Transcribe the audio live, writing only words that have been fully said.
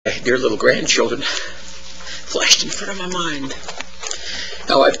dear little grandchildren flashed in front of my mind.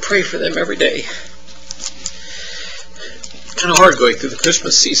 How I pray for them every day. Kind of hard going through the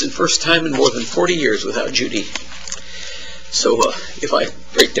Christmas season, first time in more than 40 years without Judy. So if I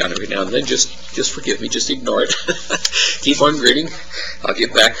break down every now and then, just forgive me, just ignore it. Keep on grinning. I'll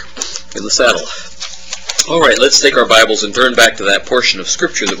get back in the saddle. All right, let's take our Bibles and turn back to that portion of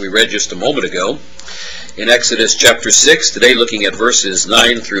Scripture that we read just a moment ago in Exodus chapter 6, today looking at verses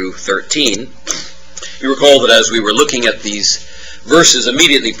 9 through 13. You recall that as we were looking at these verses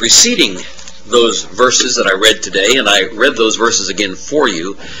immediately preceding those verses that I read today, and I read those verses again for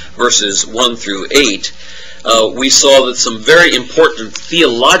you, verses 1 through 8, we saw that some very important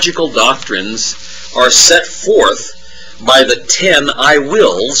theological doctrines are set forth by the 10 I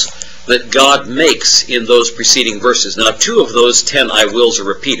wills that God makes in those preceding verses. Now, 2 of those 10 I wills are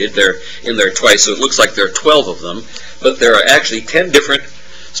repeated. They're in there twice, so it looks like there are 12 of them, but there are actually 10 different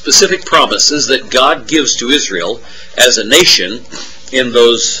specific promises that God gives to Israel as a nation in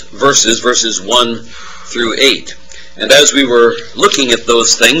those verses 1 through 8. And as we were looking at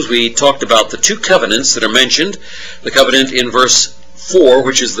those things, we talked about the 2 covenants that are mentioned. The covenant in verse 4,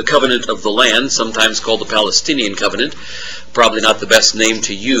 which is the covenant of the land, sometimes called the Palestinian covenant. Probably not the best name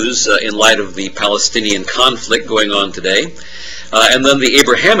to use in light of the Palestinian conflict going on today. And then the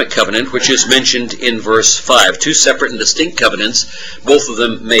Abrahamic covenant, which is mentioned in verse 5. 2 separate and distinct covenants, both of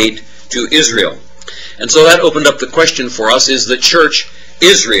them made to Israel. And so that opened up the question for us, is the church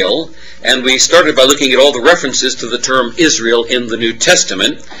Israel? And we started by looking at all the references to the term Israel in the New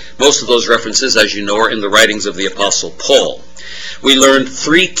Testament. Most of those references, as you know, are in the writings of the Apostle Paul. We learned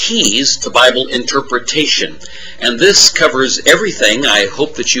 3 keys to Bible interpretation. And this covers everything. I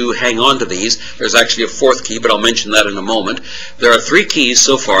hope that you hang on to these. There's actually a 4th key, but I'll mention that in a moment. There are 3 keys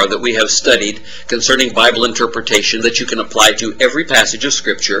so far that we have studied concerning Bible interpretation that you can apply to every passage of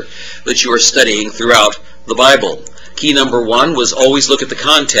Scripture that you are studying throughout the Bible. Key number 1 was always look at the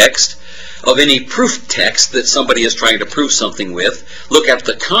context of any proof text that somebody is trying to prove something with. Look at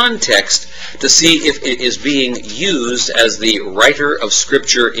the context to see if it is being used as the writer of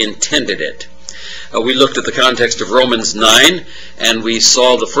Scripture intended it. We looked at the context of Romans 9, and we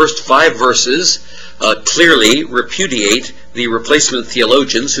saw the first 5 verses clearly repudiate the replacement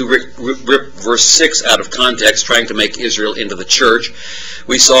theologians who rip verse 6 out of context, trying to make Israel into the church.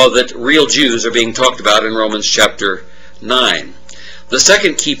 We saw that real Jews are being talked about in Romans chapter 9. The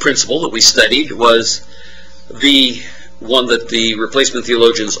second key principle that we studied was the one that the replacement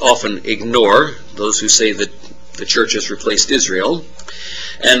theologians often ignore, those who say that the church has replaced Israel.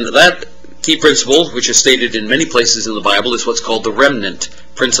 And that key principle, which is stated in many places in the Bible, is what's called the remnant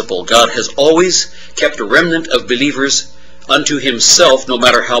principle. God has always kept a remnant of believers unto himself, no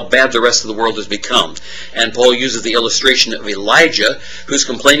matter how bad the rest of the world has become. And Paul uses the illustration of Elijah, who's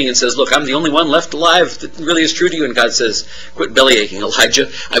complaining and says, look, I'm the only one left alive that really is true to you. And God says, quit bellyaching, Elijah.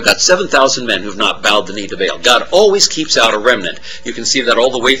 I've got 7,000 men who've not bowed the knee to Baal. God always keeps out a remnant. You can see that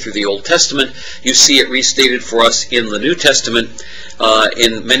all the way through the Old Testament. You see it restated for us in the New Testament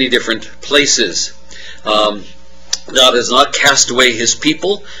in many different places. God has not cast away his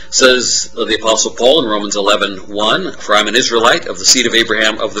people, says the Apostle Paul in Romans 11:1, for I'm an Israelite of the seed of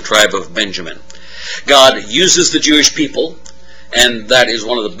Abraham of the tribe of Benjamin. God uses the Jewish people, and that is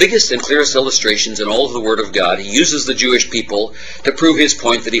one of the biggest and clearest illustrations in all of the Word of God. He uses the Jewish people to prove his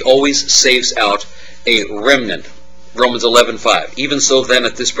point that he always saves out a remnant. Romans 11:5. Even so then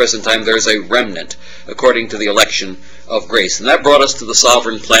at this present time there is a remnant according to the election of grace. And that brought us to the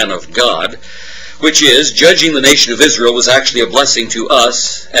sovereign plan of God, which is, judging the nation of Israel was actually a blessing to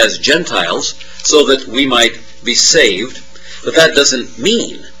us as Gentiles, so that we might be saved. But that doesn't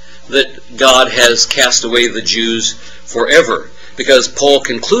mean that God has cast away the Jews forever, because Paul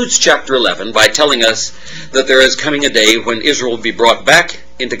concludes chapter 11 by telling us that there is coming a day when Israel will be brought back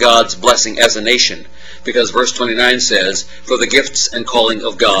into God's blessing as a nation, because verse 29 says, for the gifts and calling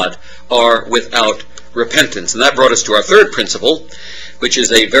of God are without repentance. And that brought us to our 3rd principle, which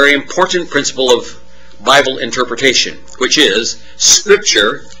is a very important principle of Bible interpretation, which is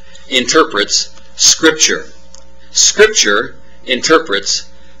Scripture interprets Scripture. Scripture interprets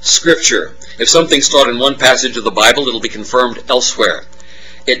Scripture. If something's taught in one passage of the Bible, it'll be confirmed elsewhere.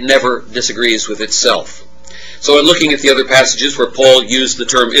 It never disagrees with itself. So in looking at the other passages where Paul used the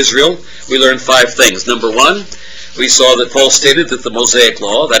term Israel, we learned 5 things. Number 1, we saw that Paul stated that the Mosaic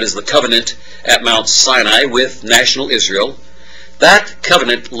law, that is the covenant at Mount Sinai with national Israel, that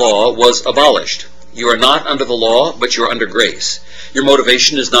covenant law was abolished. You are not under the law, but you are under grace. Your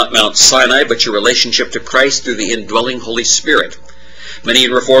motivation is not Mount Sinai, but your relationship to Christ through the indwelling Holy Spirit. Many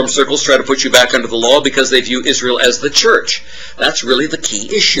in Reformed circles try to put you back under the law because they view Israel as the church. That's really the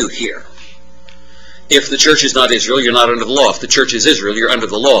key issue here. If the church is not Israel, you're not under the law. If the church is Israel, you're under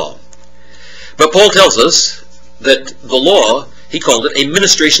the law. But Paul tells us that the law, he called it a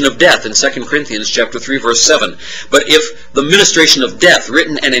ministration of death in 2 Corinthians chapter 3, verse 7. But if the ministration of death,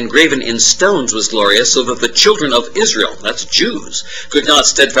 written and engraven in stones, was glorious, so that the children of Israel, that's Jews, could not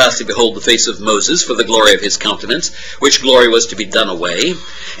steadfastly behold the face of Moses for the glory of his countenance, which glory was to be done away,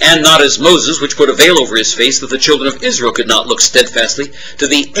 and not as Moses, which put a veil over his face, that the children of Israel could not look steadfastly to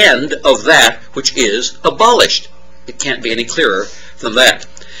the end of that which is abolished. It can't be any clearer than that.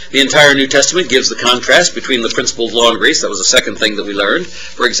 The entire New Testament gives the contrast between the principle of law and grace. That was the second thing that we learned.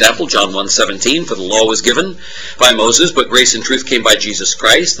 For example, John 1:17, for the law was given by Moses, but grace and truth came by Jesus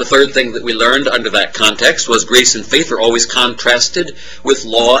Christ. The third thing that we learned under that context was grace and faith are always contrasted with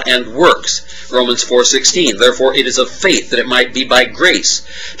law and works. Romans 4:16, therefore it is of faith that it might be by grace,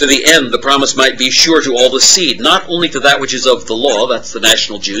 to the end the promise might be sure to all the seed, not only to that which is of the law, that's the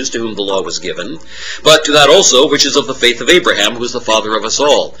national Jews to whom the law was given, but to that also which is of the faith of Abraham, who is the father of us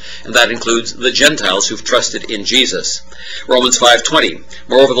all. And that includes the Gentiles who've trusted in Jesus. Romans 5:20,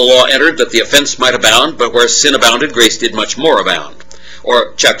 moreover the law entered that the offense might abound, but where sin abounded, grace did much more abound.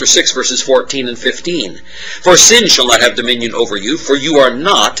 Or chapter 6, verses 14 and 15, for sin shall not have dominion over you, for you are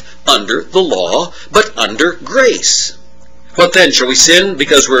not under the law, but under grace. What then? Shall we sin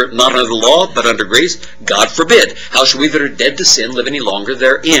because we're not under the law, but under grace? God forbid. How shall we that are dead to sin live any longer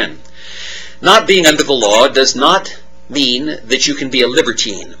therein? Not being under the law does not mean that you can be a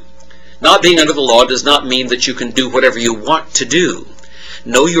libertine. Not being under the law does not mean that you can do whatever you want to do.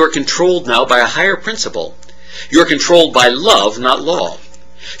 No, you are controlled now by a higher principle. You are controlled by love, not law.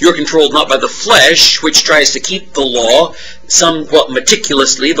 You are controlled not by the flesh, which tries to keep the law somewhat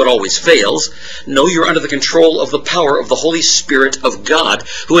meticulously, but always fails. No, you're under the control of the power of the Holy Spirit of God,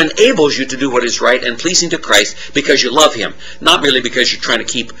 who enables you to do what is right and pleasing to Christ because you love him, not merely because you're trying to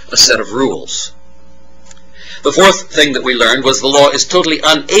keep a set of rules. The fourth thing that we learned was the law is totally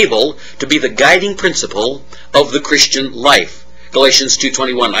unable to be the guiding principle of the Christian life. Galatians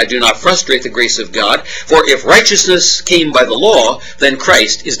 2:21, I do not frustrate the grace of God, for if righteousness came by the law, then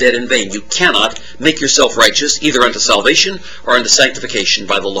Christ is dead in vain. You cannot make yourself righteous either unto salvation or unto sanctification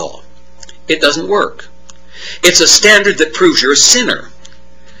by the law. It doesn't work. It's a standard that proves you're a sinner.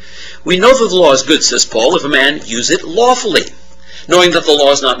 We know that the law is good, says Paul, if a man use it lawfully, knowing that the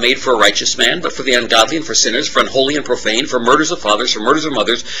law is not made for a righteous man, but for the ungodly and for sinners, for unholy and profane, for murders of fathers, for murders of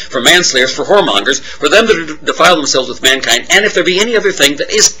mothers, for manslayers, for whoremongers, for them that defile themselves with mankind, and if there be any other thing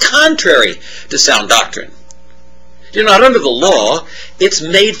that is contrary to sound doctrine. You're not under the law. It's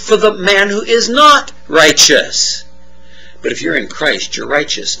made for the man who is not righteous. But if you're in Christ, you're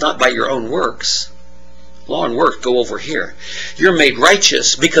righteous, not by your own works. Law and work go over here. You're made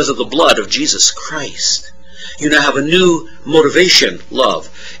righteous because of the blood of Jesus Christ. You now have a new motivation, love,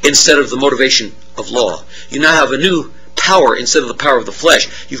 instead of the motivation of law. You now have a new power instead of the power of the flesh.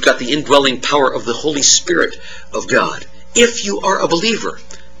 You've got the indwelling power of the Holy Spirit of God. If you are a believer,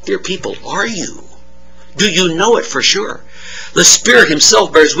 dear people, are you? Do you know it for sure? The Spirit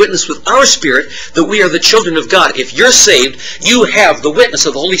himself bears witness with our spirit that we are the children of God. If you're saved, you have the witness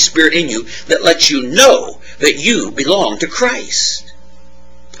of the Holy Spirit in you that lets you know that you belong to Christ.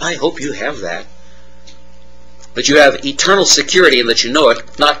 I hope you have that. That you have eternal security and that you know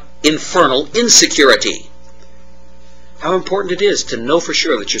it, not infernal insecurity. How important it is to know for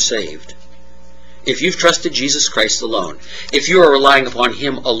sure that you're saved. If you've trusted Jesus Christ alone, if you are relying upon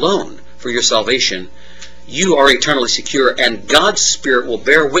him alone for your salvation, you are eternally secure, and God's Spirit will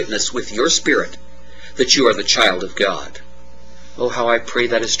bear witness with your spirit that you are the child of God. Oh, how I pray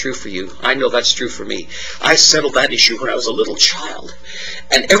that is true for you. I know that's true for me. I settled that issue when I was a little child.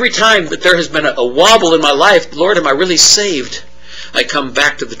 And every time that there has been a wobble in my life, Lord, am I really saved? I come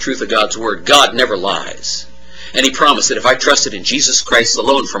back to the truth of God's Word. God never lies. And he promised that if I trusted in Jesus Christ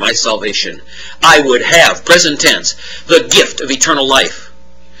alone for my salvation, I would have, present tense, the gift of eternal life.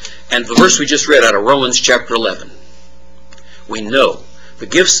 And the verse we just read out of Romans chapter 11, we know the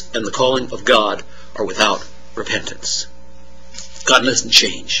gifts and the calling of God are without repentance. God doesn't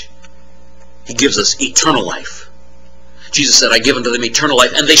change. He gives us eternal life. Jesus said, I give unto them eternal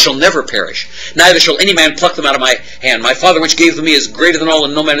life, and they shall never perish. Neither shall any man pluck them out of my hand. My Father which gave them me is greater than all,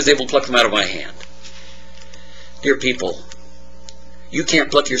 and no man is able to pluck them out of my hand. Dear people, you can't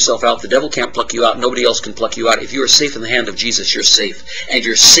pluck yourself out. The devil can't pluck you out. Nobody else can pluck you out. If you are safe in the hand of Jesus, you're safe. And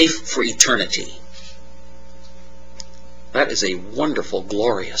you're safe for eternity. That is a wonderful,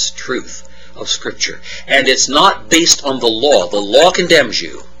 glorious truth of Scripture. And it's not based on the law. The law condemns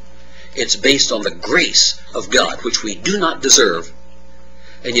you. It's based on the grace of God, which we do not deserve,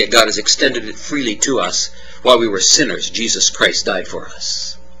 and yet God has extended it freely to us. While we were sinners, Jesus Christ died for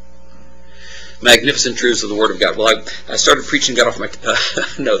us. Magnificent truths of the Word of God. Well, I started preaching, got off my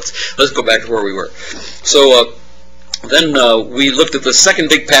notes. Let's go back to where we were. So, then we looked at the second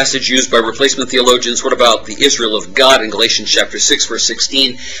big passage used by replacement theologians. What about the Israel of God in Galatians chapter 6, verse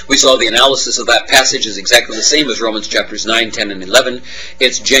 16? We saw the analysis of that passage is exactly the same as Romans chapters 9, 10, and 11.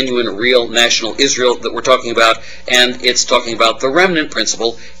 It's genuine, real, national Israel that we're talking about, and it's talking about the remnant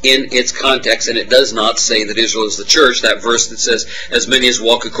principle in its context, and it does not say that Israel is the church. That verse that says, as many as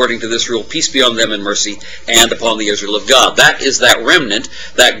walk according to this rule, peace be on them and mercy, and upon the Israel of God. That is that remnant,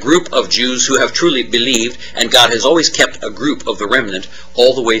 that group of Jews who have truly believed, and God has always kept a group of the remnant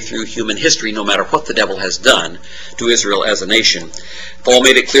all the way through human history, no matter what the devil has done to Israel as a nation. Paul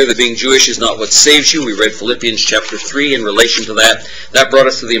made it clear that being Jewish is not what saves you. We read Philippians chapter 3 in relation to that. That brought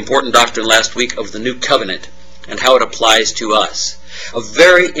us to the important doctrine last week of the new covenant and how it applies to us. A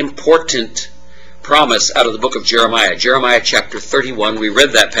very important promise out of the book of Jeremiah. Jeremiah chapter 31. We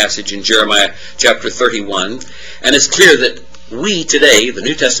read that passage in Jeremiah chapter 31, and it's clear that we today, the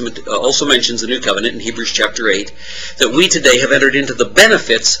New Testament also mentions the New Covenant in Hebrews chapter 8, that we today have entered into the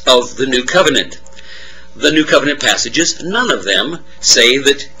benefits of the New Covenant. The New Covenant passages, none of them say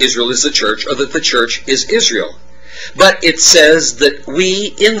that Israel is the church or that the church is Israel. But it says that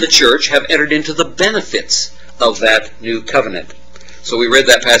we in the church have entered into the benefits of that New Covenant. So we read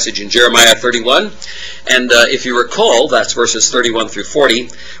that passage in Jeremiah 31, and if you recall, that's verses 31 through 40,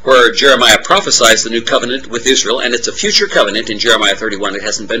 where Jeremiah prophesies the new covenant with Israel, and it's a future covenant in Jeremiah 31. It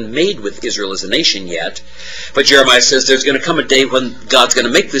hasn't been made with Israel as a nation yet, but Jeremiah says there's going to come a day when God's going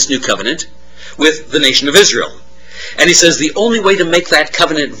to make this new covenant with the nation of Israel. And he says the only way to make that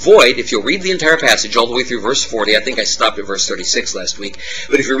covenant void, if you'll read the entire passage all the way through verse 40, I think I stopped at verse 36 last week,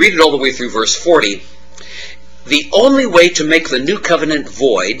 but if you read it all the way through verse 40, the only way to make the new covenant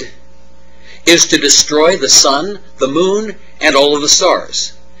void is to destroy the sun, the moon, and all of the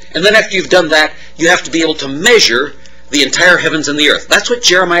stars. And then after you've done that, you have to be able to measure the entire heavens and the earth. That's what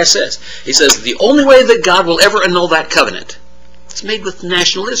Jeremiah says. He says the only way that God will ever annul that covenant, it's made with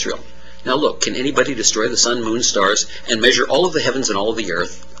national Israel. Now look, can anybody destroy the sun, moon, stars, and measure all of the heavens and all of the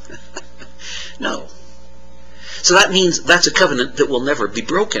earth? No. So that means that's a covenant that will never be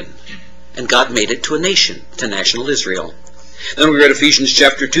broken. And God made it to a nation, to national Israel. Then we read Ephesians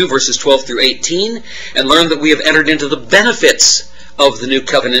chapter 2, verses 12 through 18, and learned that we have entered into the benefits of the new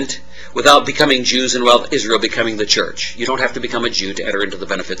covenant without becoming Jews and without Israel becoming the church. You don't have to become a Jew to enter into the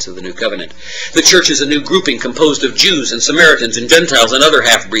benefits of the new covenant. The church is a new grouping composed of Jews and Samaritans and Gentiles and other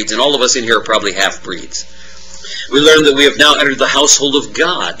half-breeds, and all of us in here are probably half-breeds. We learned that we have now entered the household of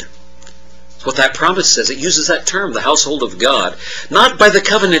God. What that promise says. It uses that term, the household of God, not by the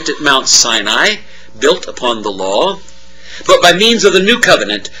covenant at Mount Sinai, built upon the law, but by means of the new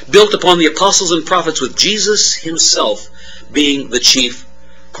covenant, built upon the apostles and prophets, with Jesus himself being the chief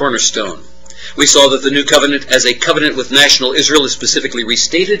cornerstone. We saw that the new covenant as a covenant with national Israel is specifically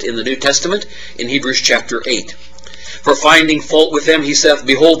restated in the New Testament in Hebrews chapter 8. For finding fault with them, he saith,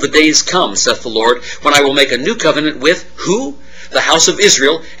 Behold, the days come, saith the Lord, when I will make a new covenant with who? The house of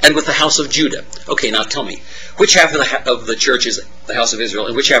Israel, and with the house of Judah. Okay, now tell me, which half of the church is the house of Israel,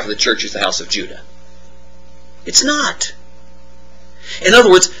 and which half of the church is the house of Judah? It's not. In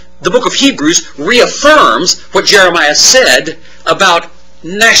other words, the book of Hebrews reaffirms what Jeremiah said about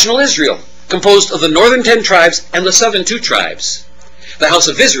national Israel, composed of the northern 10 tribes and the southern 2 tribes. The house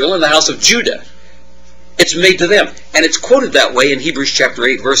of Israel and the house of Judah. It's made to them. And it's quoted that way in Hebrews chapter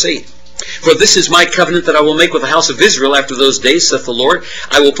 8, verse 8. For this is my covenant that I will make with the house of Israel after those days, saith the Lord.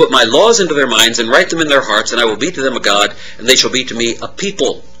 I will put my laws into their minds and write them in their hearts, and I will be to them a God, and they shall be to me a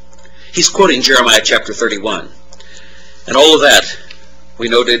people. He's quoting Jeremiah chapter 31. And all of that, we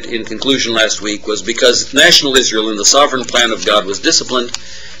noted in conclusion last week, was because national Israel in the sovereign plan of God was disciplined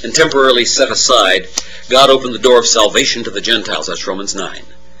and temporarily set aside. God opened the door of salvation to the Gentiles. That's Romans 9.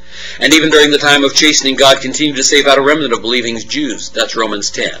 And even during the time of chastening, God continued to save out a remnant of believing Jews. That's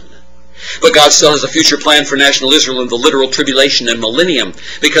Romans 10. But God still has a future plan for national Israel in the literal tribulation and millennium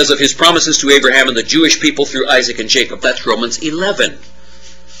because of his promises to Abraham and the Jewish people through Isaac and Jacob. That's Romans 11.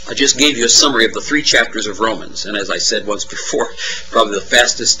 I just gave you a summary of the 3 chapters of Romans. And as I said once before, probably the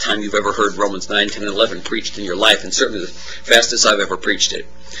fastest time you've ever heard Romans 9, 10, and 11 preached in your life, and certainly the fastest I've ever preached it.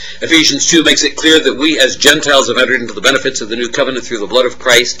 Ephesians 2 makes it clear that we as Gentiles have entered into the benefits of the new covenant through the blood of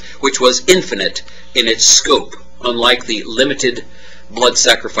Christ, which was infinite in its scope, unlike the limited blood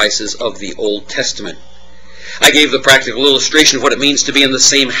sacrifices of the Old Testament. I gave the practical illustration of what it means to be in the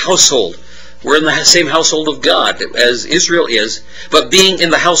same household We're in the same household of God as Israel is, but being in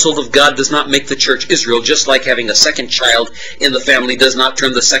the household of God does not make the church Israel, just like having a second child in the family does not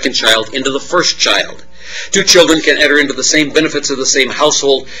turn the second child into the first child. Two children can enter into the same benefits of the same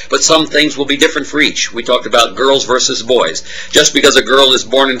household, but some things will be different for each. We talked about girls versus boys. Just because a girl is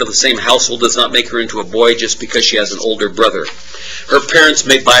born into the same household does not make her into a boy just because she has an older brother. Her parents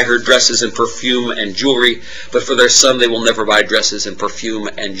may buy her dresses and perfume and jewelry, but for their son they will never buy dresses and perfume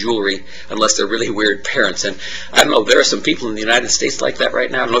and jewelry unless they're really weird parents. And I don't know, there are some people in the United States like that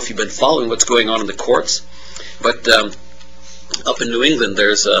right now. I don't know if you've been following what's going on in the courts, but up in New England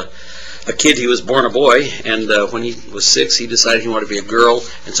there's a kid, he was born a boy, and when he was 6, he decided he wanted to be a girl,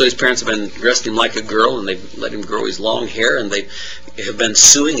 and so his parents have been dressed him like a girl, and they've let him grow his long hair, and they have been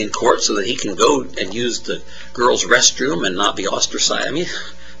suing in court so that he can go and use the girls' restroom and not be ostracized. I mean,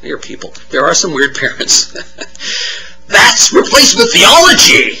 there are people. There are some weird parents. That's replacement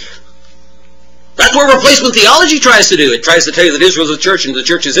theology! That's what replacement theology tries to do. It tries to tell you that Israel is the church and the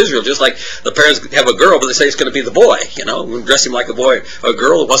church is Israel, just like the parents have a girl, but they say it's going to be the boy. You know, we dress him like a boy. A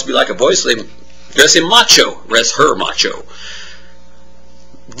girl who wants to be like a boy, so they dress him macho, dress her macho.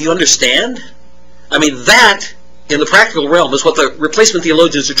 Do you understand? I mean, that, in the practical realm, is what the replacement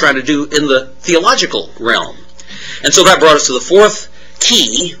theologians are trying to do in the theological realm. And so that brought us to the fourth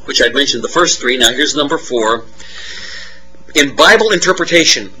key, which I'd mentioned the first three. Now here's number 4. In Bible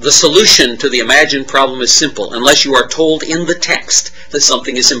interpretation, the solution to the imagined problem is simple, unless you are told in the text that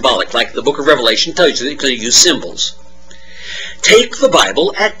something is symbolic, like the book of Revelation tells you that you're going to use symbols. Take the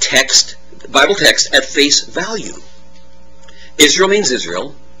Bible text at face value. Israel means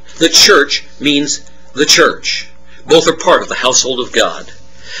Israel. The church means the church. Both are part of the household of God.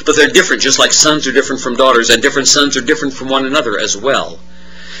 But they're different, just like sons are different from daughters, and different sons are different from one another as well.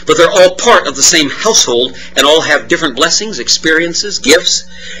 But they're all part of the same household and all have different blessings, experiences, gifts,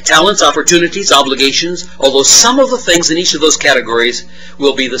 talents, opportunities, obligations, although some of the things in each of those categories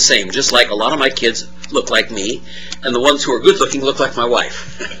will be the same, just like a lot of my kids look like me, and the ones who are good-looking look like my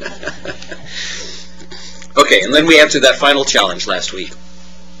wife. Okay, and then we answered that final challenge last week.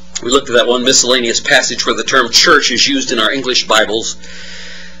 We looked at that one miscellaneous passage where the term church is used in our English Bibles,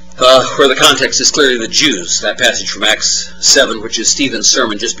 where the context is clearly the Jews, that passage from Acts 7, which is Stephen's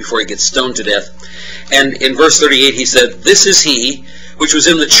sermon just before he gets stoned to death. And in verse 38 he said, "This is he which was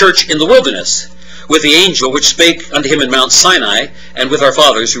in the church in the wilderness, with the angel which spake unto him in Mount Sinai, and with our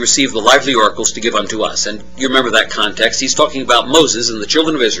fathers who received the lively oracles to give unto us." And you remember that context. He's talking about Moses and the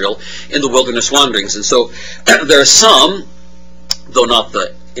children of Israel in the wilderness wanderings. And so there are some, though not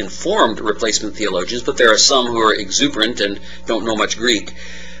the informed replacement theologians, but there are some who are exuberant and don't know much Greek,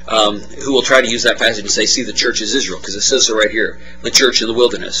 who will try to use that passage and say, see, the church is Israel, because it says so right here, the church in the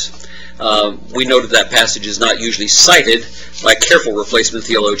wilderness. We noted that passage is not usually cited by careful replacement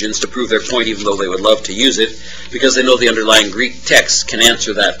theologians to prove their point, even though they would love to use it, because they know the underlying Greek text can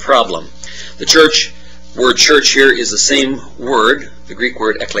answer that problem. The word church here is the same word, the Greek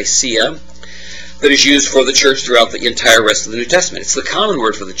word ekklesia, that is used for the church throughout the entire rest of the New Testament. It's the common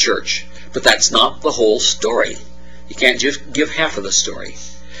word for the church, but that's not the whole story. You can't just give half of the story.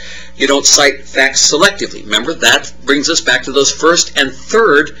 You don't cite facts selectively. Remember, that brings us back to those first and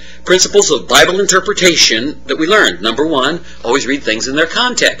third principles of Bible interpretation that we learned. Number 1, always read things in their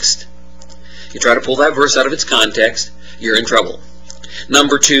context. You try to pull that verse out of its context, you're in trouble.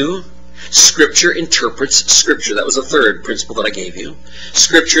 Number 2, Scripture interprets Scripture. That was the third principle that I gave you.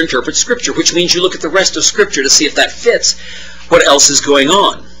 Scripture interprets Scripture, which means you look at the rest of Scripture to see if that fits what else is going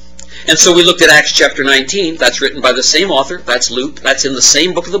on. And so we looked at Acts chapter 19. That's written by the same author. That's Luke. That's in the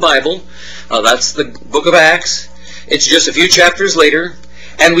same book of the Bible. That's the book of Acts. It's just a few chapters later.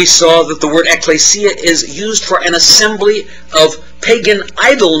 And we saw that the word ecclesia is used for an assembly of pagan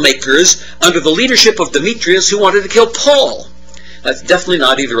idol makers under the leadership of Demetrius, who wanted to kill Paul. That's definitely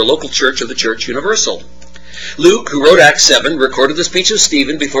not either a local church or the church universal. Luke, who wrote Acts 7, recorded the speech of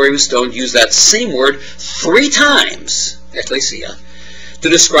Stephen before he was stoned, used that same word 3 times, ecclesia, to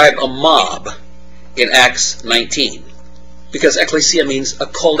describe a mob in Acts 19, because ecclesia means a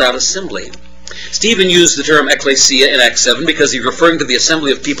called-out assembly. Stephen used the term ecclesia in Acts 7 because he's referring to the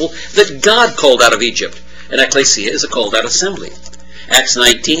assembly of people that God called out of Egypt, and ecclesia is a called-out assembly. Acts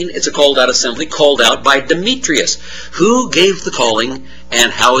 19, it's a called-out assembly called out by Demetrius. Who gave the calling,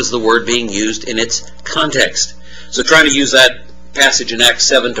 and how is the word being used in its context? So trying to use that passage in Acts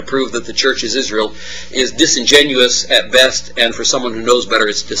 7 to prove that the church is Israel is disingenuous at best, and for someone who knows better,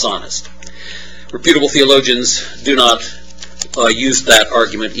 it's dishonest. Reputable theologians do not used that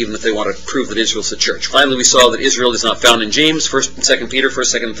argument, even if they want to prove that Israel's the church. Finally, we saw that Israel is not found in James, 1st and 2nd Peter,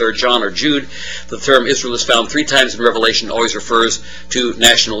 1st, 2nd, and 3rd John, or Jude. The term Israel is found 3 times in Revelation, always refers to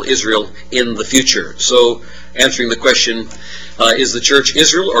national Israel in the future. So, answering the question, is the church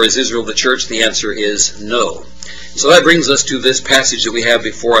Israel, or is Israel the church? The answer is no. So that brings us to this passage that we have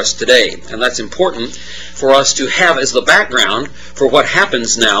before us today. And that's important for us to have as the background for what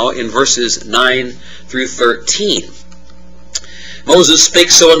happens now in verses 9 through 13. Moses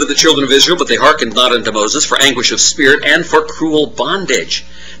spake so unto the children of Israel, but they hearkened not unto Moses for anguish of spirit and for cruel bondage.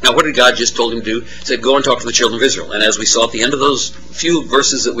 Now what did God just told him to do? He said, go and talk to the children of Israel. And as we saw at the end of those few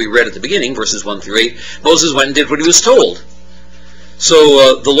verses that we read at the beginning, verses 1 through 8, Moses went and did what he was told.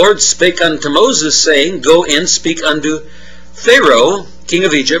 So the Lord spake unto Moses, saying, go in, speak unto Pharaoh, king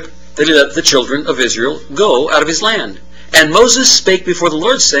of Egypt, that he let the children of Israel go out of his land. And Moses spake before the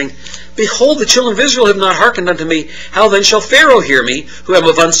Lord, saying, behold, the children of Israel have not hearkened unto me. How then shall Pharaoh hear me, who am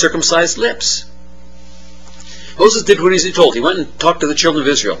of uncircumcised lips? Moses did what he was told. He went and talked to the children of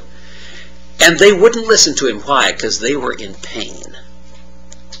Israel. And they wouldn't listen to him. Why? Because they were in pain.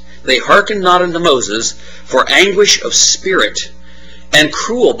 They hearkened not unto Moses for anguish of spirit and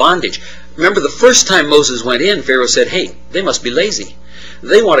cruel bondage. Remember, the first time Moses went in, Pharaoh said, hey, they must be lazy.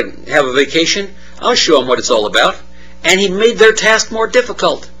 They want to have a vacation. I'll show them what it's all about. And he made their task more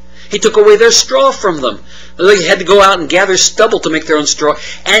difficult. He took away their straw from them. They had to go out and gather stubble to make their own straw.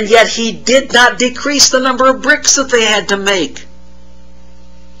 And yet he did not decrease the number of bricks that they had to make.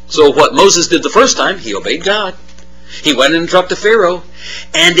 So what Moses did the first time, he obeyed God. He went and talked to Pharaoh.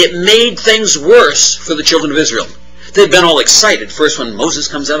 And it made things worse for the children of Israel. They'd been all excited. First, when Moses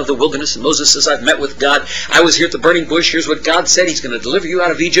comes out of the wilderness, and Moses says, I've met with God. I was here at the burning bush. Here's what God said. He's going to deliver you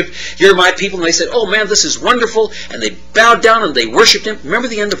out of Egypt. You're my people. And they said, oh man, this is wonderful. And they bowed down and they worshipped him. Remember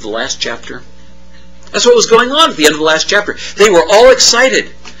the end of the last chapter? That's what was going on at the end of the last chapter. They were all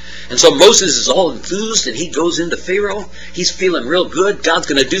excited. And so Moses is all enthused, and he goes into Pharaoh. He's feeling real good. God's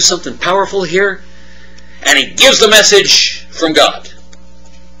going to do something powerful here. And he gives the message from God.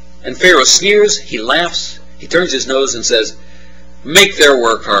 And Pharaoh sneers. He laughs. He turns his nose and says, make their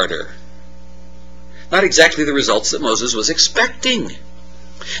work harder. Not exactly the results that Moses was expecting.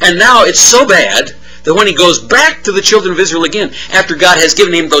 And now it's so bad that when he goes back to the children of Israel again, after God has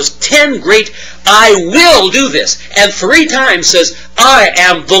given him those 10 great, I will do this, and 3 times says, I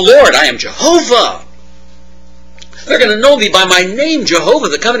am the Lord, I am Jehovah. They're going to know me by my name, Jehovah,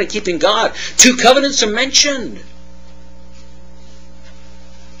 the covenant-keeping God. 2 covenants are mentioned.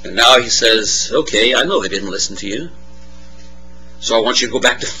 And now he says, okay, I know they didn't listen to you. So I want you to go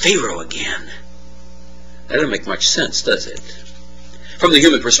back to Pharaoh again. That doesn't make much sense, does it? From the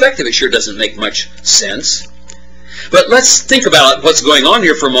human perspective, it sure doesn't make much sense. But let's think about what's going on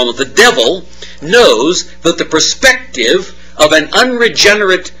here for a moment. The devil knows that the perspective of an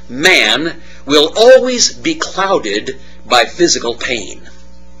unregenerate man will always be clouded by physical pain.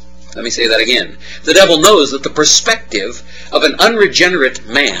 Let me say that again. The devil knows that the perspective of an unregenerate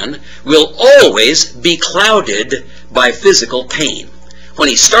man will always be clouded by physical pain. When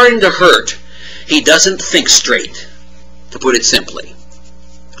he's starting to hurt, he doesn't think straight, to put it simply.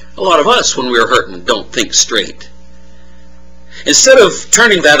 A lot of us, when we're hurting, don't think straight. Instead of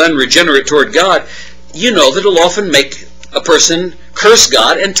turning that unregenerate toward God, you know that it'll often make a person curse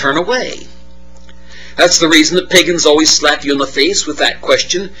God and turn away. That's the reason that pagans always slap you in the face with that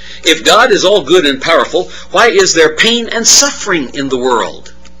question. If God is all good and powerful, why is there pain and suffering in the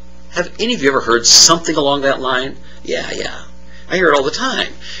world? Have any of you ever heard something along that line? Yeah. I hear it all the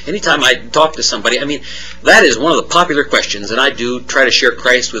time. Anytime I talk to somebody, that is one of the popular questions, and I do try to share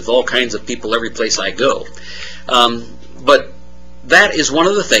Christ with all kinds of people every place I go. But that is one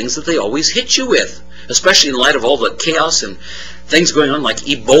of the things that they always hit you with, especially in light of all the chaos and things going on like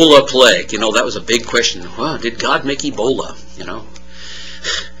Ebola plague. That was a big question. Well, did God make Ebola?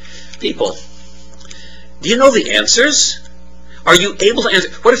 People, do you know the answers? Are you able to answer?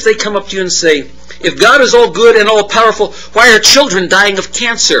 What if they come up to you and say, if God is all good and all powerful, why are children dying of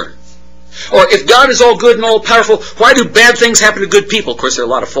cancer? Or if God is all good and all powerful, why do bad things happen to good people? Of course, there are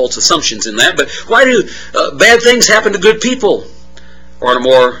a lot of false assumptions in that, but why do bad things happen to good people? Or on a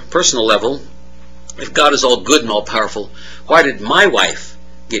more personal level, if God is all good and all powerful, why did my wife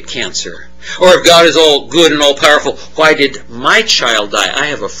get cancer? Or if God is all good and all powerful, why did my child die? I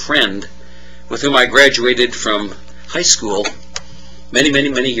have a friend with whom I graduated from high school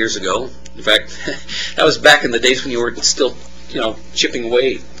many years ago. In fact, that was back in the days when you were still, chipping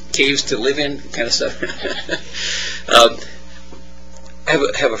away caves to live in, kind of stuff.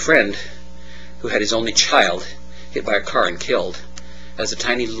 I have a friend who had his only child hit by a car and killed as a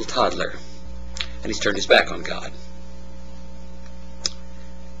tiny little toddler. And he's turned his back on God.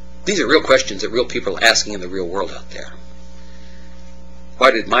 These are real questions that real people are asking in the real world out there.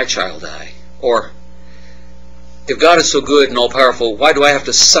 Why did my child die? Or, if God is so good and all-powerful, why do I have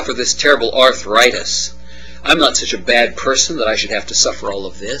to suffer this terrible arthritis? I'm not such a bad person that I should have to suffer all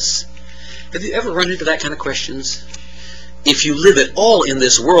of this. Have you ever run into that kind of questions? If you live at all in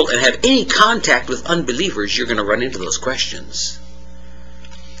this world and have any contact with unbelievers, you're going to run into those questions.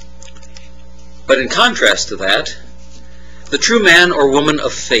 But in contrast to that, the true man or woman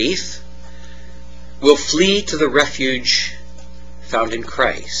of faith will flee to the refuge found in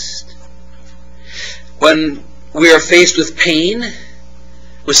Christ. When we are faced with pain,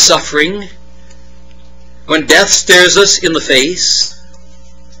 with suffering, when death stares us in the face,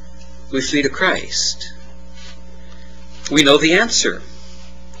 we flee to Christ. We know the answer.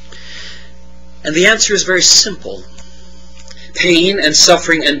 And the answer is very simple. Pain and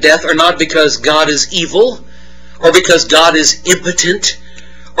suffering and death are not because God is evil, or because God is impotent,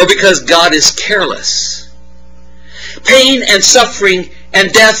 or because God is careless. Pain and suffering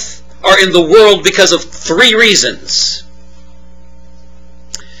and death are in the world because of 3 reasons.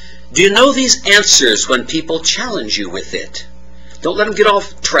 Do you know these answers when people challenge you with it? Don't let them get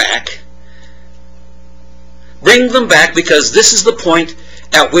off track. Bring them back, because this is the point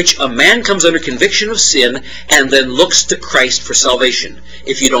at which a man comes under conviction of sin and then looks to Christ for salvation.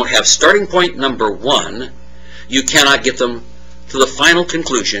 If you don't have starting point number 1, you cannot get them to the final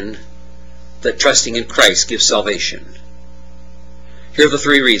conclusion that trusting in Christ gives salvation. Here are the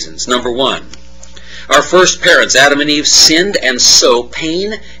 3 reasons. Number 1, our first parents, Adam and Eve, sinned, and so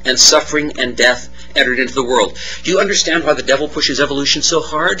pain and suffering and death entered into the world. Do you understand why the devil pushes evolution so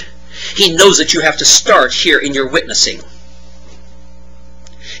hard? He knows that you have to start here in your witnessing.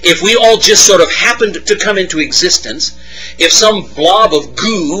 If we all just sort of happened to come into existence, if some blob of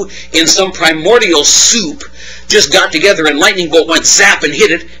goo in some primordial soup just got together and lightning bolt went zap and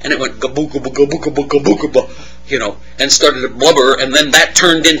hit it, and it went gaboo gaboo gaboo gaboo gaboo gaboo, and started to blubber, and then that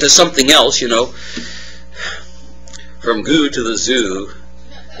turned into something else, from goo to the zoo,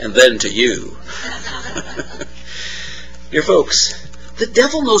 and then to you. Dear folks, the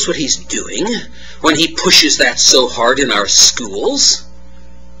devil knows what he's doing when he pushes that so hard in our schools.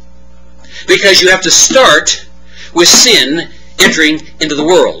 Because you have to start with sin entering into the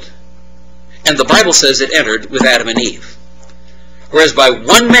world. And the Bible says it entered with Adam and Eve. Whereas by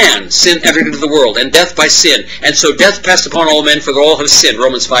one man sin entered into the world, and death by sin. And so death passed upon all men, for they all have sinned.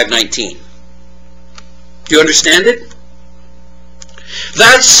 Romans 5:19. Do you understand it?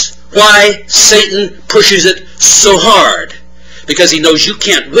 That's why Satan pushes it so hard. Because he knows you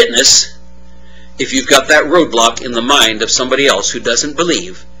can't witness if you've got that roadblock in the mind of somebody else who doesn't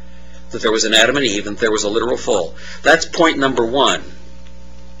believe that there was an Adam and Eve and there was a literal fall. That's point number 1.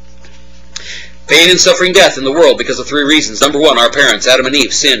 Pain and suffering, death in the world because of 3 reasons. Number 1, our parents, Adam and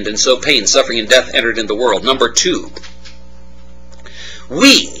Eve, sinned, and so pain, suffering, and death entered into the world. Number 2,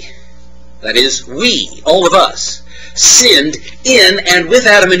 we, that is, we, all of us, sinned in and with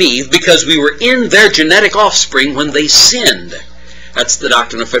Adam and Eve because we were in their genetic offspring when they sinned. That's the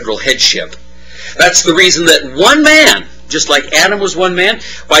doctrine of federal headship. That's the reason that one man, just like Adam was one man,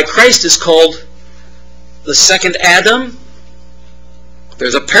 why Christ is called the second Adam.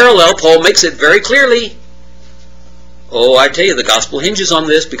 There's a parallel. Paul makes it very clearly. Oh, I tell you, the gospel hinges on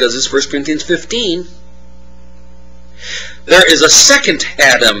this because it's 1 Corinthians 15. There is a second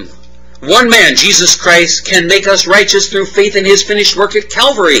Adam. One man, Jesus Christ, can make us righteous through faith in his finished work at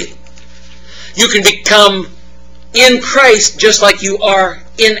Calvary. You can become in Christ just like you are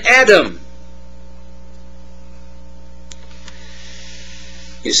in Adam.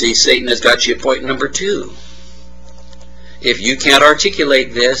 You see, Satan has got you at point number 2. If you can't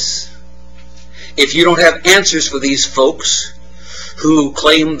articulate this, if you don't have answers for these folks who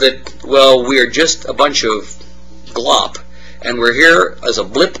claim that, well, we're just a bunch of glop, and we're here as a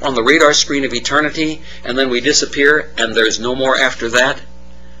blip on the radar screen of eternity, and then we disappear, and there's no more after that.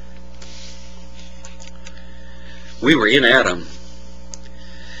 We were in Adam.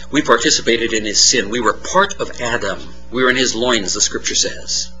 We participated in his sin. We were part of Adam. We were in his loins, the Scripture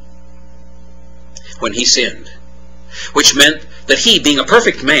says, when he sinned. Which meant that he, being a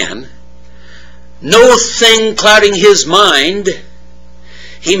perfect man, no thing clouding his mind,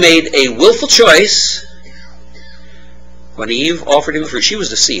 he made a willful choice. When Eve offered him the fruit, she was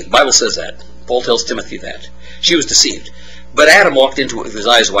deceived. The Bible says that. Paul tells Timothy that. She was deceived. But Adam walked into it with his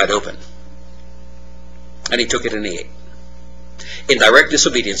eyes wide open. And he took it and he ate. In direct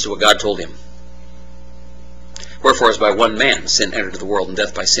disobedience to what God told him. Wherefore, as by one man sin entered into the world, and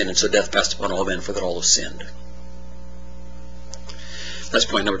death by sin, and so death passed upon all men, for that all have sinned. That's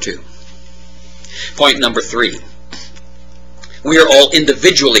point number 2. Point number 3. We are all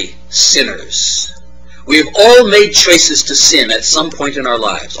individually sinners. We have all made choices to sin at some point in our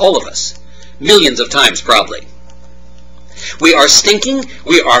lives. All of us. Millions of times, probably. We are stinking,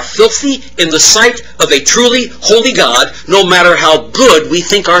 we are filthy in the sight of a truly holy God, no matter how good we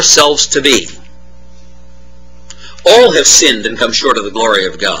think ourselves to be. All have sinned and come short of the glory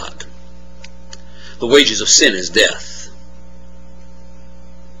of God. The wages of sin is death.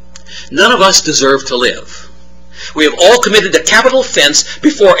 None of us deserve to live. We have all committed a capital offense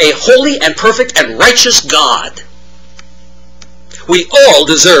before a holy and perfect and righteous God. We all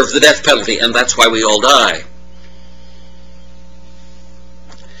deserve the death penalty, and that's why we all die.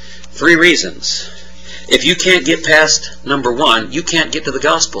 3 reasons. If you can't get past number 1, you can't get to the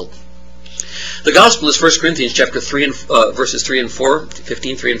gospel. The gospel is 1 Corinthians chapter 3 and verses 3 and 4,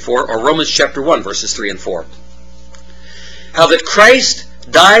 15, 3 and 4, or Romans chapter 1, verses 3 and 4. How that Christ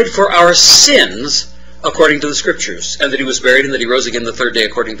died for our sins according to the Scriptures, and that he was buried and that he rose again the 3rd day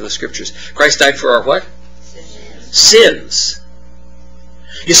according to the Scriptures. Christ died for our what? Sins.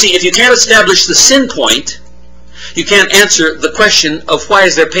 You see, if you can't establish the sin point, you can't answer the question of why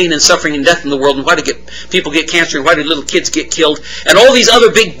is there pain and suffering and death in the world, and why do people get cancer, and why do little kids get killed, and all these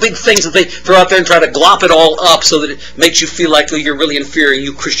other big things that they throw out there and try to glop it all up so that it makes you feel like, oh, you're really inferior and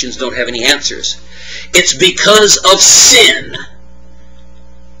you Christians don't have any answers. It's because of sin.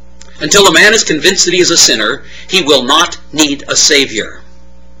 Until a man is convinced that he is a sinner, he will not need a Savior.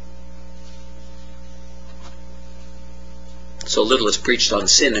 So little is preached on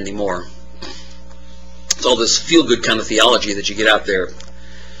sin anymore. It's all this feel-good kind of theology that you get out there.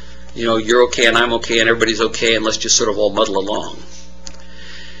 You know, you're okay and I'm okay and everybody's okay and let's just sort of all muddle along.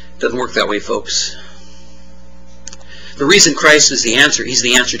 It doesn't work that way, folks. The reason Christ is the answer, he's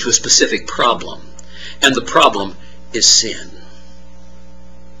the answer to a specific problem. And the problem is sin.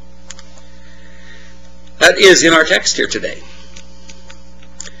 That is in our text here today.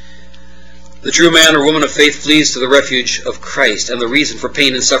 The true man or woman of faith flees to the refuge of Christ, and the reason for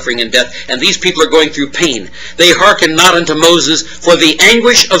pain and suffering and death. And these people are going through pain. They hearken not unto Moses for the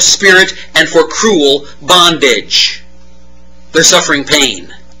anguish of spirit and for cruel bondage. They're suffering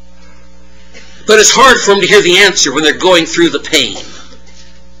pain. But it's hard for them to hear the answer when they're going through the pain.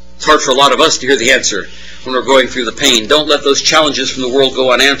 It's hard for a lot of us to hear the answer when we're going through the pain. Don't let those challenges from the world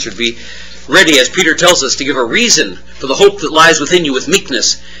go unanswered. Be ready, as Peter tells us, to give a reason for the hope that lies within you with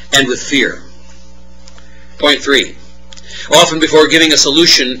meekness and with fear. Point 3. Often before giving a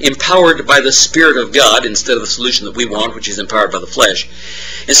solution empowered by the Spirit of God, instead of the solution that we want, which is empowered by the flesh,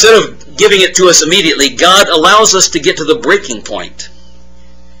 instead of giving it to us immediately, God allows us to get to the breaking point.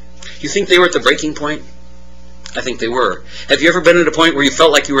 You think they were at the breaking point? I think they were. Have you ever been at a point where you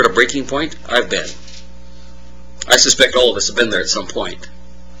felt like you were at a breaking point? I've been. I suspect all of us have been there at some point.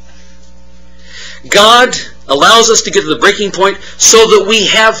 God allows us to get to the breaking point so that we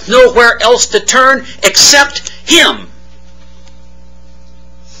have nowhere else to turn except Him.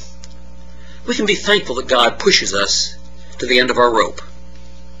 We can be thankful that God pushes us to the end of our rope.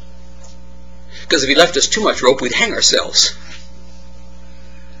 Because if He left us too much rope, we'd hang ourselves.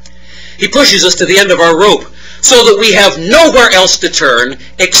 He pushes us to the end of our rope so that we have nowhere else to turn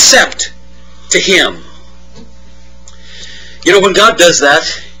except to Him. You know, when God does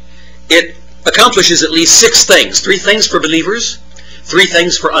that, it accomplishes at least 6 things. 3 things for believers, 3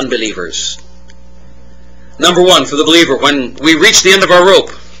 things for unbelievers. Number 1, for the believer, when we reach the end of our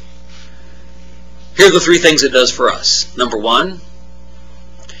rope, here are the 3 things it does for us. Number 1,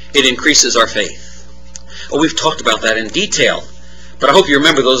 it increases our faith. Oh, we've talked about that in detail, but I hope you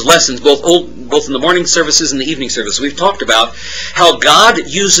remember those lessons, both in the morning services and the evening services. We've talked about how God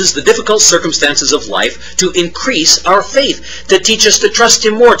uses the difficult circumstances of life to increase our faith, to teach us to trust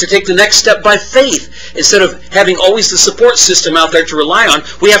Him more, to take the next step by faith. Instead of having always the support system out there to rely on,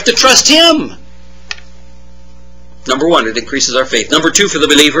 we have to trust Him. Number 1, it increases our faith. Number 2, for the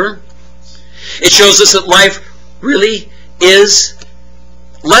believer, it shows us that life really is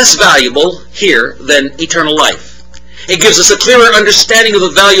less valuable here than eternal life. It gives us a clearer understanding of the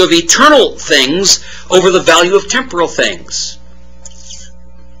value of eternal things over the value of temporal things.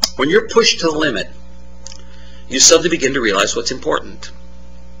 When you're pushed to the limit, you suddenly begin to realize what's important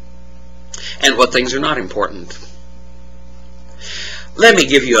and what things are not important. Let me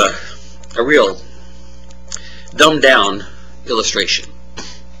give you a real dumbed down illustration.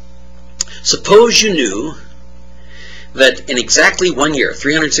 Suppose you knew that in exactly 1 year,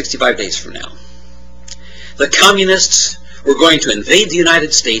 365 days from now, the communists were going to invade the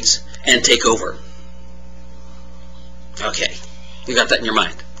United States and take over. Okay, you got that in your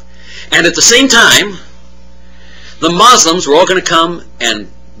mind. And at the same time, the Muslims were all going to come and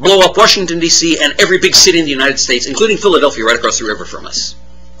blow up Washington, D.C. and every big city in the United States, including Philadelphia right across the river from us.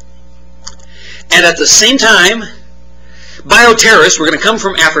 And at the same time, bioterrorists were going to come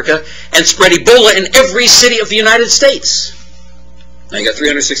from Africa and spread Ebola in every city of the United States. Now you got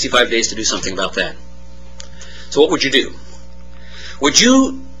 365 days to do something about that. So what would you do? Would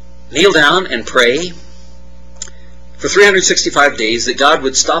you kneel down and pray for 365 days that God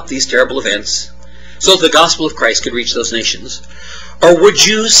would stop these terrible events so that the gospel of Christ could reach those nations? Or would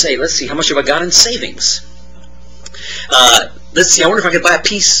you say, let's see, how much have I got in savings? Let's see, I wonder if I could buy a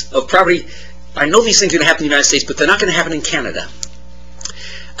piece of property. I know these things are going to happen in the United States, but they're not going to happen in Canada.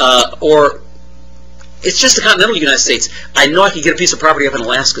 Or it's just the continental United States. I know I could get a piece of property up in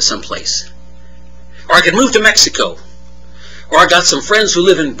Alaska someplace. Or I could move to Mexico. Or I got some friends who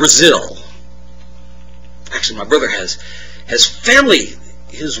live in Brazil. Actually, my brother has family.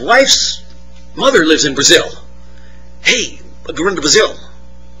 His wife's mother lives in Brazil. Hey, I'll go run to Brazil.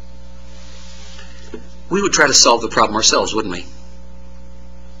 We would try to solve the problem ourselves, wouldn't we?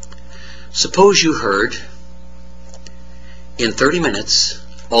 Suppose you heard in 30 minutes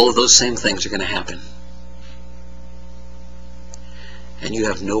all of those same things are going to happen. And you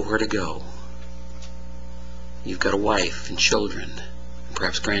have nowhere to go. You've got a wife and children, and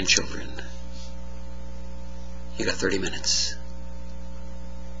perhaps grandchildren. You got 30 minutes.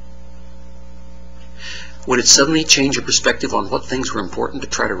 Would it suddenly change your perspective on what things were important to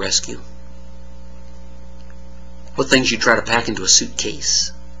try to rescue? What things you'd try to pack into a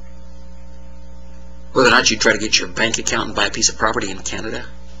suitcase? Whether or not you'd try to get your bank account and buy a piece of property in Canada?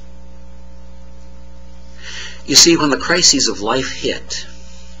 You see, when the crises of life hit,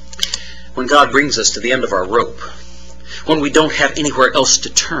 when God brings us to the end of our rope, when we don't have anywhere else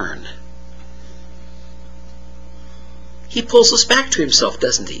to turn, He pulls us back to Himself,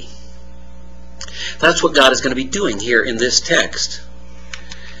 doesn't He? That's what God is going to be doing here in this text.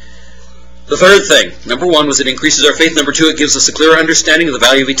 The third thing, number one, was it increases our faith. Number two, it gives us a clearer understanding of the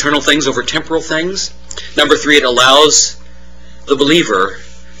value of eternal things over temporal things. Number three, it allows the believer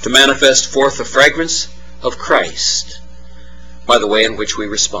to manifest forth the fragrance of Christ by the way in which we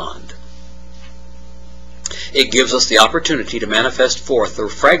respond. It gives us the opportunity to manifest forth the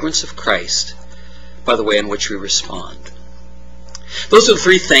fragrance of Christ by the way in which we respond. Those are the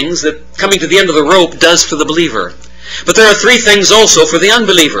three things that coming to the end of the rope does for the believer. But there are three things also for the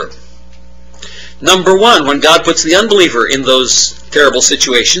unbeliever. Number one, when God puts the unbeliever in those terrible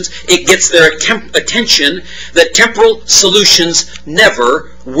situations, it gets their attention that temporal solutions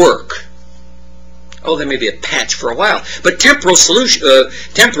never work. Oh, there may be a patch for a while, but temporal solutions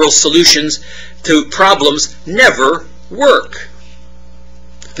to problems never work.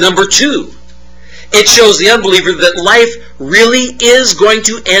 Number two, it shows the unbeliever that life really is going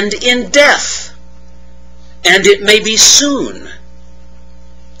to end in death, and it may be soon.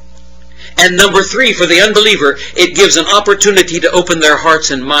 And number three, for the unbeliever, it gives an opportunity to open their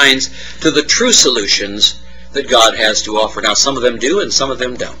hearts and minds to the true solutions that God has to offer. Now, some of them do and some of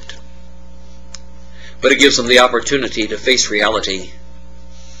them don't. But it gives them the opportunity to face reality,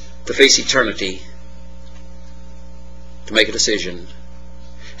 to face eternity, to make a decision.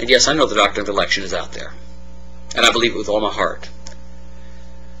 And yes, I know the doctrine of election is out there, and I believe it with all my heart.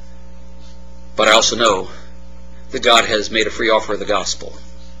 But I also know that God has made a free offer of the gospel.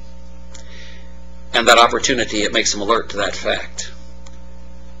 And that opportunity, it makes them alert to that fact,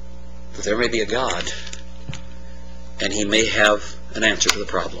 that there may be a God, and He may have an answer to the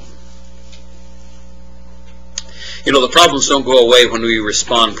problem. You know, the problems don't go away when we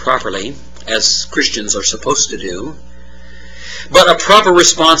respond properly, as Christians are supposed to do. But a proper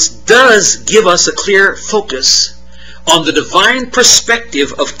response does give us a clear focus on the divine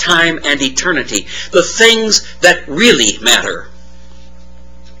perspective of time and eternity, the things that really matter.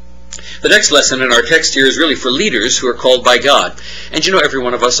 The next lesson in our text here is really for leaders who are called by God. And you know, every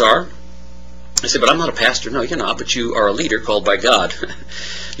one of us are. I say, but I'm not a pastor. No, you're not, but you are a leader called by God.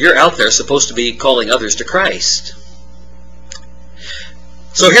 You're out there supposed to be calling others to Christ.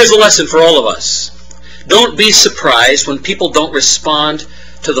 So here's a lesson for all of us. Don't be surprised when people don't respond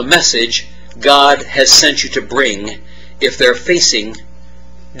to the message God has sent you to bring if they're facing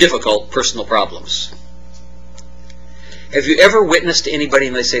difficult personal problems. Have you ever witnessed to anybody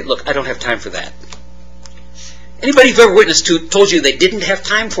and they say, look, I don't have time for that? Anybody you've ever witnessed to told you they didn't have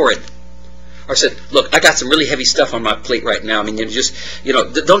time for it? Or said, look, I got some really heavy stuff on my plate right now. I mean,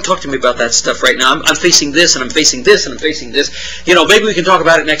 don't talk to me about that stuff right now. I'm facing this, and I'm facing this, and I'm facing this. You know, maybe we can talk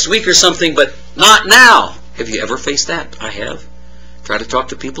about it next week or something, but not now. Have you ever faced that? I have. Try to talk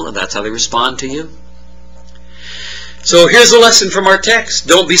to people, and that's how they respond to you. So here's a lesson from our text.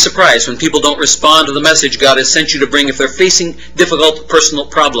 Don't be surprised when people don't respond to the message God has sent you to bring if they're facing difficult personal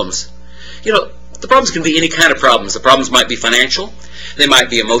problems. You know, the problems can be any kind of problems. The problems might be financial. They might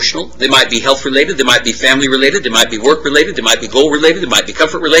be emotional. They might be health-related. They might be family-related. They might be work-related. They might be goal-related. They might be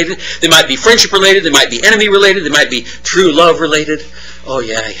comfort-related. They might be friendship-related. They might be enemy-related. They might be true love-related. Oh,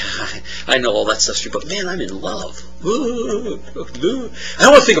 yeah, I know all that stuff's true, but man, I'm in love. I don't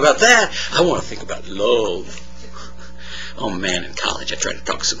want to think about that. I want to think about love. Oh, man, in college I tried to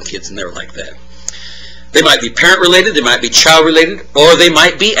talk to some kids, and they were like that. They might be parent-related, they might be child-related, or they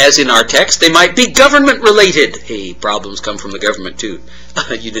might be, as in our text, they might be government-related. Hey, problems come from the government, too.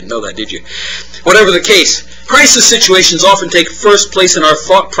 You didn't know that, did you? Whatever the case, crisis situations often take first place in our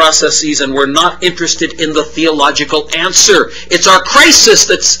thought processes, and we're not interested in the theological answer. It's our crisis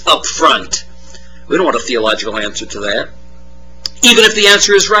that's up front. We don't want a theological answer to that, even if the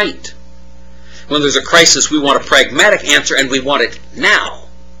answer is right. When there's a crisis, we want a pragmatic answer, and we want it now.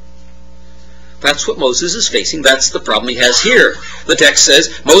 That's what Moses is facing. That's the problem he has here. The text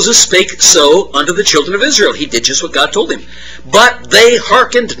says, Moses spake so unto the children of Israel. He did just what God told him. But they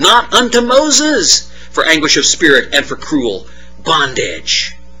hearkened not unto Moses for anguish of spirit and for cruel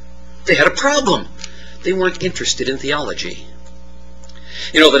bondage. They had a problem. They weren't interested in theology.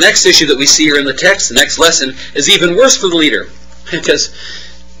 You know, the next issue that we see here in the text, the next lesson, is even worse for the leader. Because,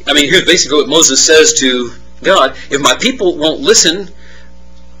 I mean, here's basically what Moses says to God. If my people won't listen,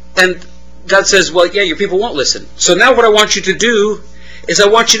 and God says, well, yeah, your people won't listen. So now what I want you to do is I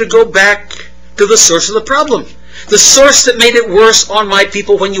want you to go back to the source of the problem. The source that made it worse on my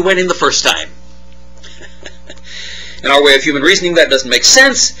people when you went in the first time. In our way of human reasoning, that doesn't make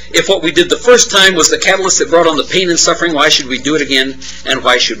sense. If what we did the first time was the catalyst that brought on the pain and suffering, why should we do it again? And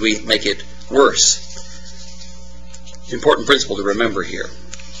why should we make it worse? Important principle to remember here.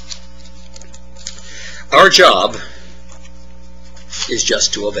 Our job is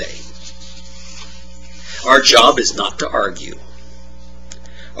just to obey. Our job is not to argue.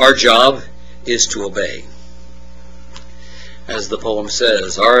 Our job is to obey. As the poem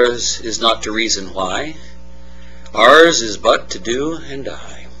says, ours is not to reason why. Ours is but to do and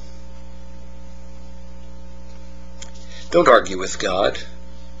die. Don't argue with God.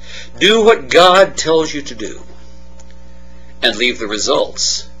 Do what God tells you to do. And leave the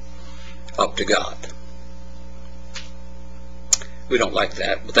results up to God. We don't like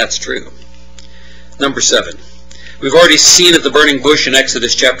that, but that's true. Number 7. We've already seen at the burning bush in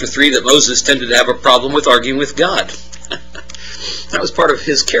Exodus chapter 3 that Moses tended to have a problem with arguing with God. That was part of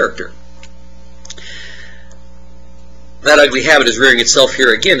his character. That ugly habit is rearing itself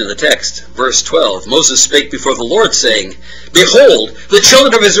here again in the text. Verse 12, Moses spake before the Lord, saying, Behold, the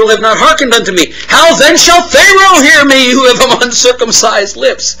children of Israel have not hearkened unto me. How then shall Pharaoh hear me, who have uncircumcised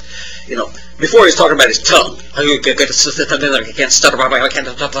lips? You know, before he's talking about his tongue. I can't stutter, I can't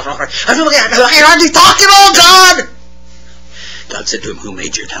hardly talk at all, God! God said to him, who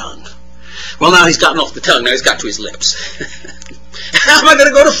made your tongue? Well, now he's gotten off the tongue, now he's got to his lips. How am I going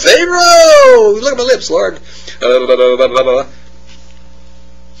to go to Pharaoh? Look at my lips, Lord.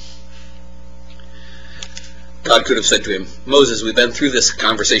 God could have said to him, Moses, we've been through this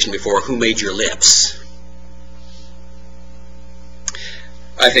conversation before. Who made your lips?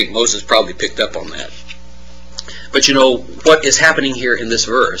 I think Moses probably picked up on that. But you know, what is happening here in this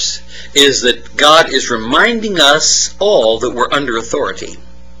verse is that God is reminding us all that we're under authority.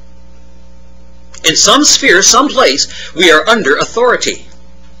 In some sphere, some place, we are under authority.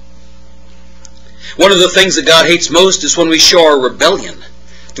 One of the things that God hates most is when we show our rebellion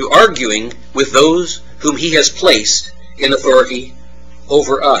to arguing with those whom He has placed in authority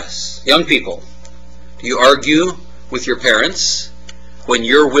over us. Young people, do you argue with your parents when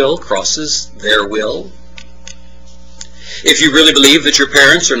your will crosses their will? If you really believe that your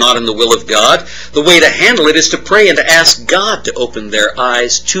parents are not in the will of God, the way to handle it is to pray and to ask God to open their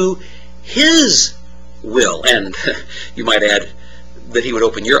eyes to His will. And you might add that He would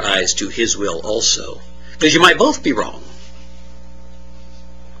open your eyes to His will also, because you might both be wrong.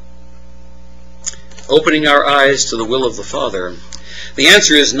 Opening our eyes to the will of the Father. The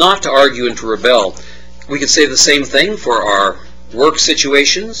answer is not to argue and to rebel. We could say the same thing for our work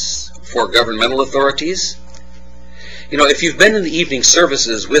situations, for governmental authorities. You know, if you've been in the evening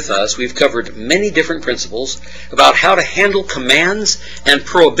services with us, we've covered many different principles about how to handle commands and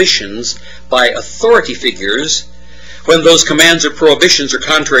prohibitions by authority figures when those commands or prohibitions are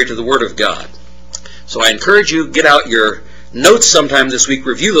contrary to the Word of God. So I encourage you, get out your notes sometime this week,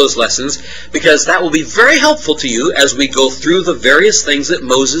 review those lessons, because that will be very helpful to you as we go through the various things that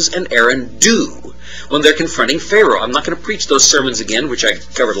Moses and Aaron do when they're confronting Pharaoh. I'm not going to preach those sermons again, which I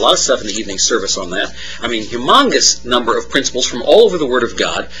covered a lot of stuff in the evening service on that. I mean, humongous number of principles from all over the Word of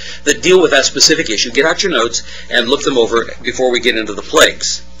God that deal with that specific issue. Get out your notes and look them over before we get into the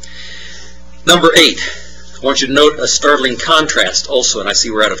plagues. Number 8. I want you to note a startling contrast also, and I see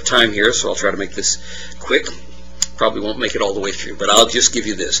we're out of time here, so I'll try to make this quick. Probably won't make it all the way through, but I'll just give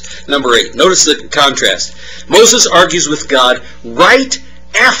you this. Number 8. Notice the contrast. Moses argues with God right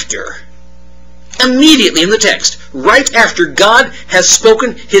after, immediately in the text, right after God has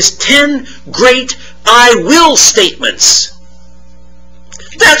spoken his 10 great I will statements.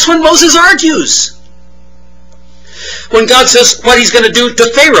 That's when Moses argues. When God says what he's going to do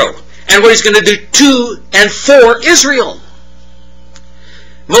to Pharaoh, and what he's going to do to and for Israel.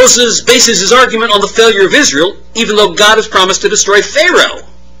 Moses bases his argument on the failure of Israel, even though God has promised to destroy Pharaoh.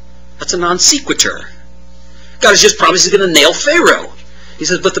 That's a non sequitur. God has just promised he's going to nail Pharaoh. He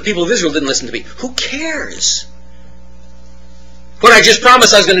says, but the people of Israel didn't listen to me. Who cares? What I just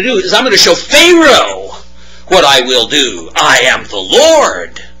promised I was going to do is I'm going to show Pharaoh what I will do. I am the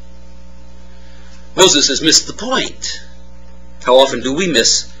Lord. Moses has missed the point. How often do we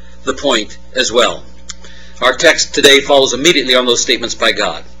miss the point as well? Our text today follows immediately on those statements by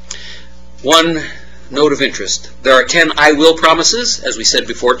God. One note of interest. There are 10 I will promises. As we said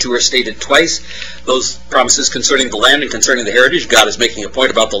before, 2 are stated twice. Those promises concerning the land and concerning the heritage. God is making a point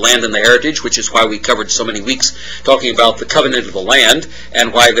about the land and the heritage, which is why we covered so many weeks talking about the covenant of the land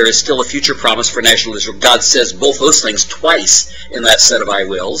and why there is still a future promise for national Israel. God says both those things twice in that set of I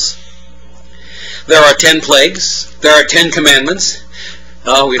wills. There are 10 plagues. There are 10 commandments.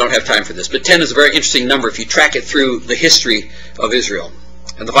 Oh, we don't have time for this, but 10 is a very interesting number if you track it through the history of Israel.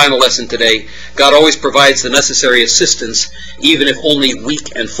 And the final lesson today, God always provides the necessary assistance, even if only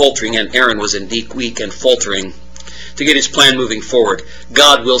weak and faltering, and Aaron was indeed weak and faltering, to get his plan moving forward.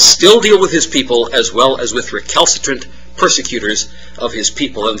 God will still deal with his people as well as with recalcitrant persecutors of his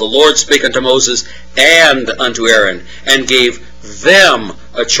people. And the Lord spake unto Moses and unto Aaron, and gave them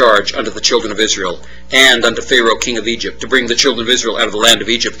a charge unto the children of Israel, and unto Pharaoh king of Egypt, to bring the children of Israel out of the land of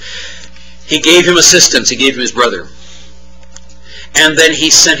Egypt. He gave him assistance. He gave him his brother. And then he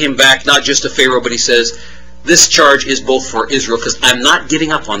sent him back, not just to Pharaoh, but he says, this charge is both for Israel, because I'm not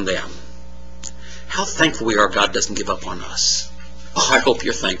giving up on them. How thankful we are God doesn't give up on us. Oh, I hope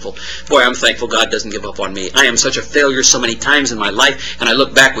you're thankful. Boy, I'm thankful God doesn't give up on me. I am such a failure so many times in my life, and I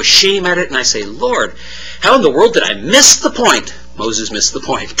look back with shame at it, and I say, Lord, how in the world did I miss the point? Moses missed the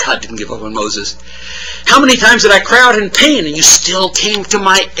point. God didn't give up on Moses. How many times did I cry out in pain, and you still came to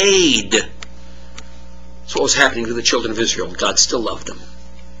my aid? That's what was happening to the children of Israel. God still loved them.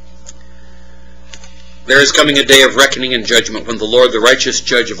 There is coming a day of reckoning and judgment when the Lord, the righteous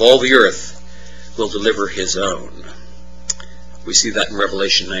judge of all the earth, will deliver his own. We see that in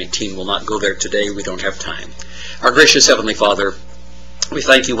Revelation 19. We'll not go there today. We don't have time. Our gracious Heavenly Father, we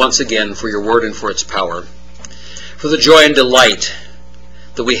thank you once again for your word and for its power, for the joy and delight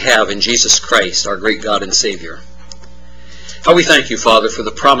that we have in Jesus Christ, our great God and Savior. How we thank you, Father, for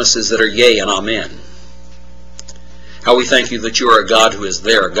the promises that are yea and amen. How we thank you that you are a God who is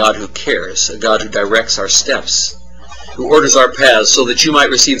there, a God who cares, a God who directs our steps, who orders our paths so that you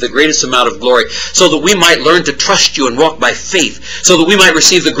might receive the greatest amount of glory, so that we might learn to trust you and walk by faith, so that we might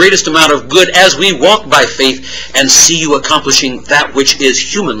receive the greatest amount of good as we walk by faith and see you accomplishing that which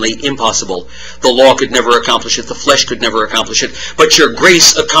is humanly impossible. The law could never accomplish it, the flesh could never accomplish it, but your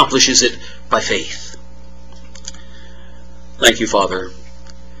grace accomplishes it by faith. Thank you, Father.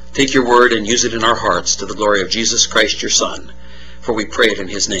 Take your word and use it in our hearts to the glory of Jesus Christ, your Son, for we pray it in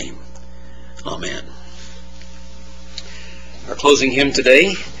his name. Amen. Our closing hymn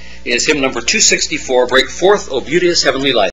today is hymn number 264, Break Forth, O Beauteous Heavenly Light.